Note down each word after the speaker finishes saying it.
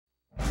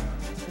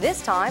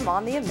This time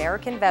on The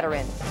American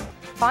Veteran,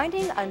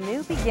 finding a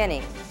new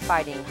beginning,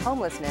 fighting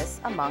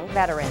homelessness among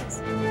veterans.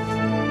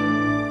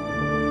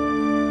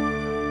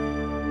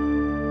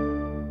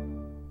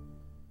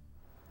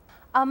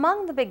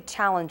 Among the big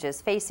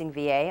challenges facing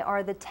VA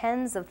are the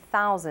tens of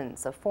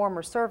thousands of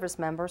former service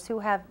members who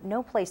have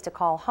no place to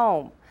call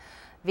home.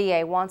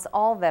 VA wants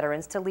all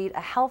veterans to lead a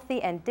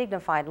healthy and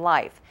dignified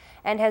life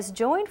and has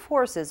joined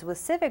forces with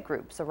civic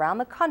groups around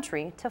the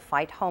country to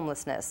fight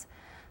homelessness.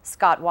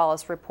 Scott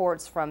Wallace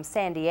reports from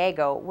San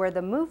Diego, where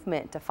the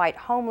movement to fight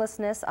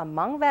homelessness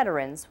among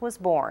veterans was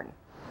born.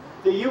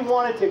 That you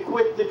wanted to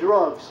quit the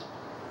drugs,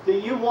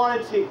 that you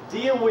wanted to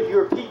deal with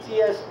your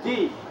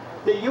PTSD,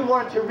 that you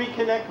wanted to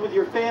reconnect with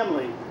your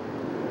family,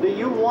 that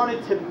you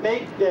wanted to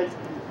make that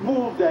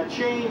move, that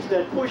change,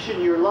 that push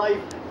in your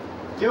life.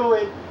 Do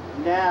it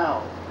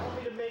now.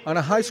 On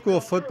a high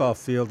school football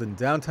field in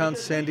downtown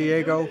San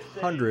Diego,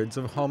 hundreds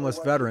of homeless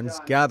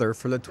veterans gather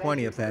for the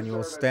 20th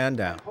annual Stand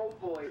Down.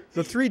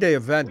 The three-day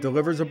event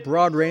delivers a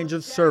broad range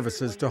of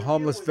services to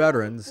homeless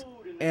veterans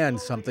and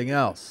something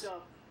else,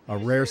 a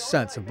rare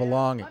sense of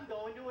belonging.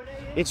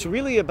 It's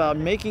really about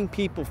making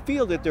people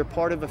feel that they're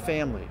part of a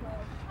family.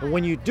 And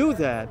when you do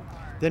that,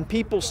 then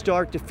people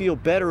start to feel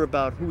better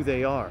about who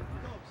they are.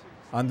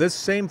 On this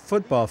same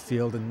football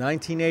field in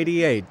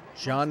 1988,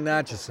 John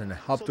Natchison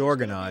helped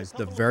organize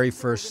the very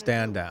first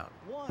Stand Down.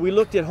 We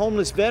looked at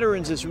homeless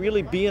veterans as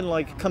really being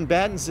like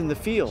combatants in the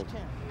field,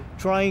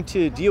 trying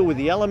to deal with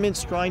the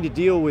elements, trying to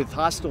deal with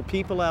hostile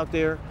people out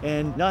there,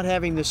 and not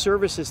having the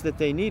services that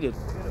they needed.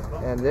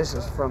 And this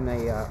is from the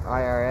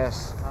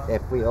IRS.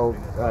 If we owe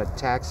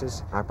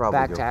taxes,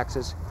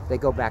 taxes, they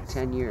go back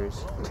 10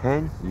 years.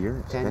 10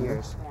 years? 10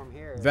 years.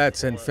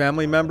 Vets and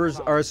family members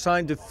are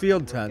assigned to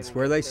field tents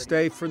where they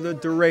stay for the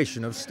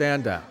duration of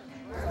Stand Down.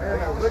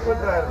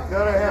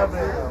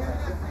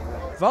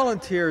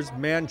 Volunteers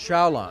man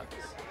chow lines,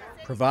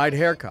 provide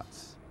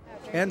haircuts,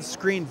 and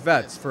screen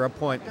vets for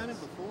appointments.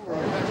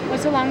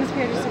 What's the longest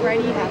period of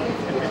sobriety you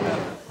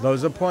have?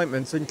 Those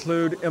appointments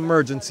include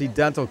emergency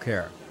dental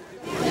care.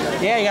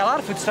 Yeah, you got a lot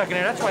of food stuck in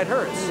there, that's why it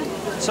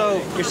hurts.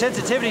 So your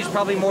sensitivity is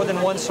probably more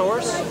than one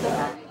source.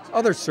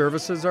 Other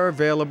services are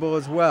available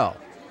as well.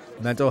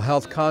 Mental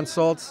health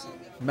consults,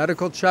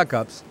 medical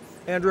checkups,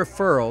 and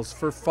referrals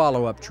for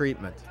follow-up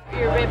treatment.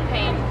 Your rib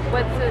pain,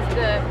 what's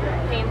the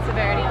pain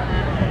severity on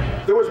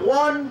that? There was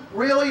one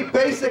really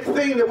basic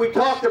thing that we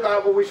talked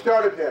about when we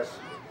started this,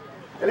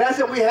 and that's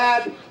that we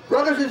had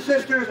brothers and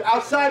sisters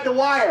outside the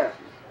wire,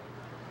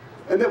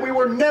 and that we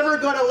were never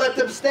going to let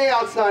them stay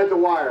outside the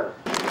wire.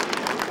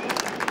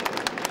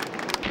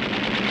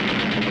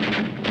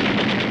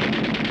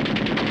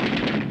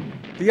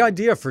 The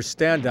idea for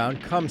Stand Down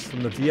comes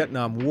from the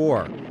Vietnam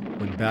War,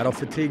 when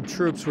battle-fatigued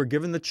troops were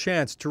given the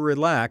chance to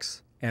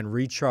relax and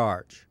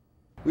recharge.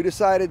 We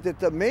decided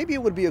that maybe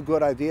it would be a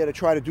good idea to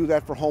try to do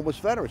that for homeless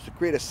veterans, to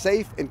create a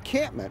safe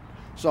encampment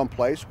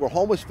someplace where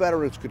homeless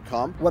veterans could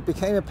come. What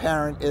became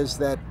apparent is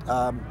that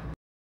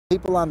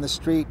people on the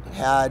street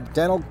had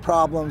dental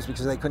problems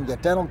because they couldn't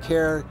get dental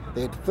care.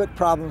 They had foot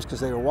problems because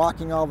they were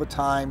walking all the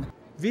time.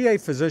 VA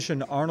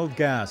physician Arnold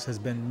Gass has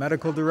been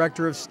medical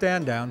director of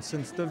Stand Down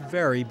since the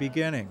very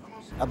beginning.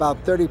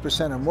 About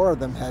 30% or more of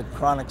them had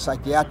chronic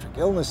psychiatric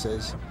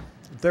illnesses.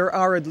 There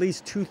are at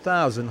least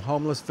 2,000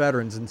 homeless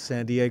veterans in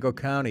San Diego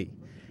County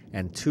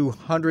and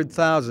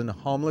 200,000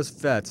 homeless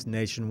vets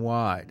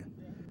nationwide.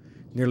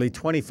 Nearly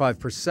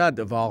 25%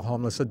 of all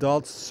homeless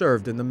adults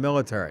served in the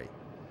military.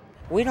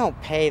 We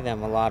don't pay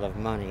them a lot of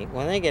money.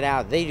 When they get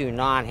out, they do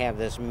not have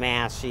this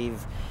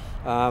massive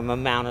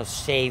amount of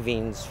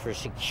savings for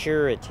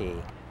security.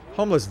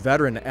 Homeless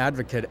veteran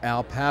advocate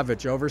Al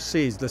Pavich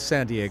oversees the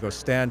San Diego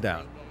Stand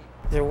Down.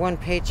 They're one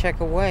paycheck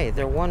away.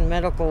 They're one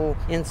medical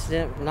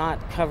incident not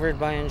covered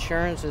by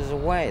insurance is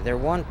away. They're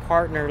one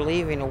partner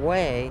leaving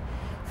away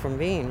from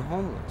being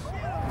homeless.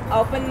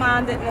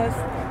 Open-mindedness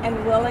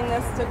and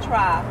willingness to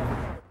try.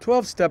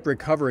 12-step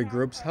recovery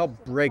groups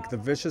help break the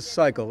vicious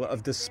cycle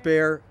of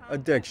despair,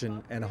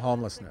 addiction, and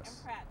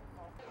homelessness.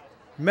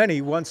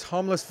 Many once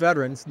homeless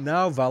veterans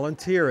now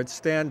volunteer at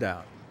Stand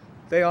Down.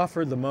 They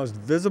offer the most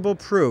visible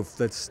proof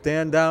that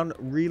Stand Down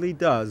really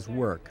does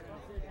work.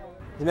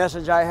 The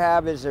message I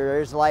have is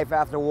there is life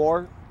after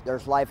war,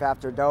 there's life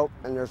after dope,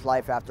 and there's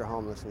life after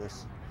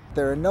homelessness.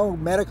 There are no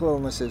medical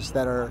illnesses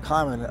that are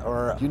common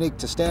or unique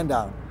to Stand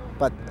Down,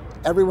 but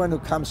everyone who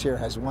comes here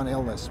has one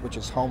illness, which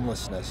is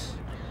homelessness,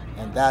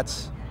 and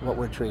that's what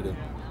we're treating.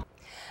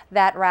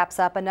 That wraps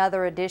up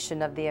another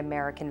edition of The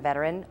American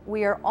Veteran.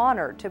 We are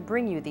honored to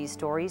bring you these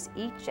stories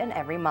each and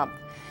every month.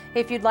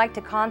 If you'd like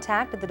to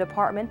contact the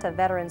Department of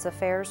Veterans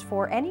Affairs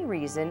for any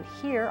reason,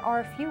 here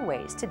are a few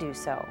ways to do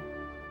so.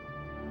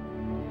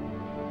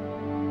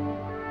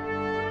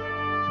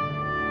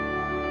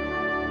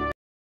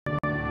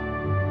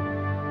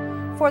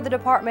 For the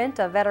Department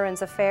of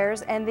Veterans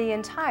Affairs and the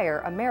entire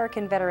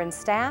American Veteran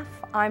staff,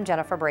 I'm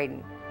Jennifer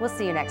Braden. We'll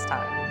see you next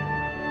time.